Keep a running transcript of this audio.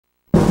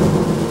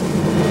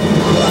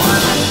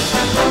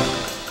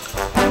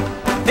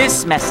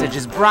This message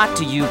is brought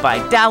to you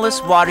by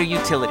Dallas Water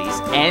Utilities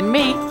and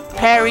me,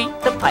 Perry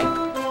the Pipe,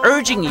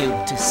 urging you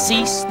to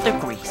cease the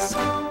grease.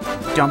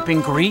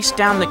 Dumping grease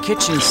down the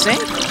kitchen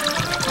sink?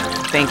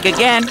 Think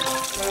again.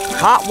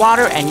 Hot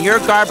water and your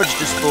garbage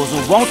disposal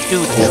won't do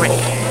the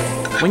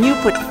trick. When you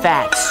put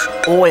fats,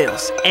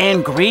 oils,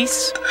 and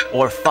grease,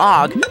 or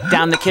fog,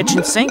 down the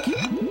kitchen sink,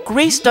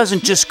 grease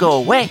doesn't just go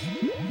away.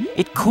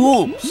 It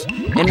cools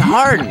and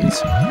hardens,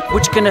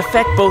 which can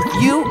affect both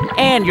you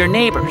and your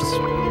neighbors.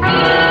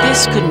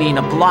 This could mean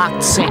a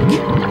blocked sink,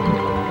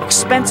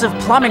 expensive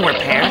plumbing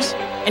repairs,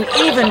 and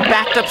even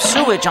backed up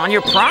sewage on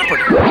your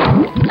property.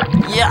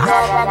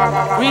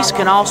 Yuck! Grease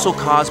can also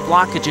cause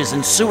blockages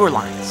in sewer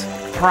lines,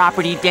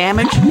 property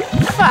damage,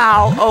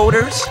 foul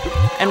odors,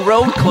 and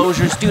road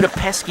closures due to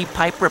pesky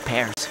pipe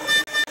repairs.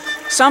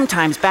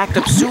 Sometimes backed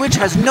up sewage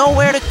has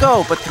nowhere to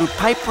go but through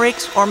pipe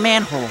breaks or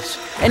manholes,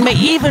 and may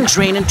even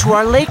drain into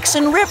our lakes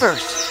and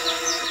rivers.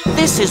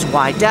 This is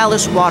why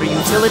Dallas Water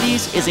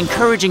Utilities is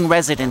encouraging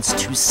residents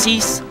to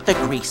cease the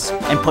grease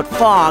and put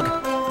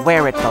fog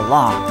where it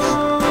belongs.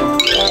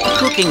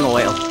 Cooking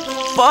oil,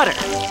 butter,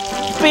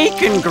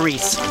 bacon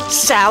grease,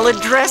 salad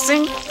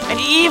dressing, and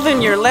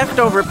even your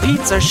leftover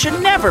pizza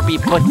should never be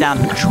put down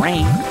the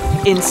drain.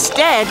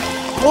 Instead,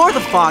 pour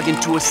the fog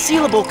into a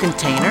sealable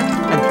container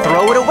and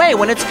throw it away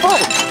when it's full.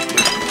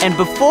 And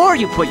before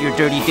you put your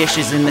dirty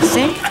dishes in the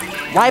sink,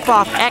 wipe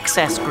off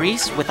excess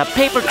grease with a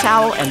paper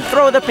towel and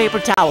throw the paper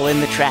towel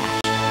in the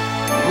trash.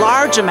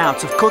 Large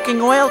amounts of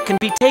cooking oil can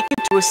be taken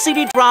to a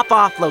city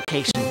drop-off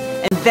location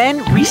and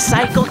then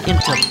recycled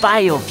into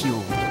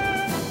biofuel.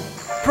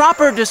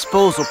 Proper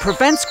disposal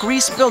prevents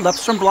grease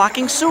buildups from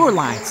blocking sewer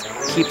lines,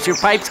 keeps your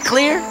pipes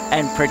clear,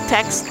 and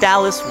protects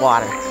Dallas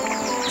water.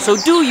 So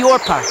do your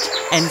part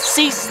and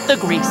cease the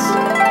grease,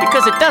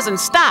 because it doesn't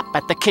stop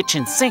at the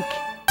kitchen sink.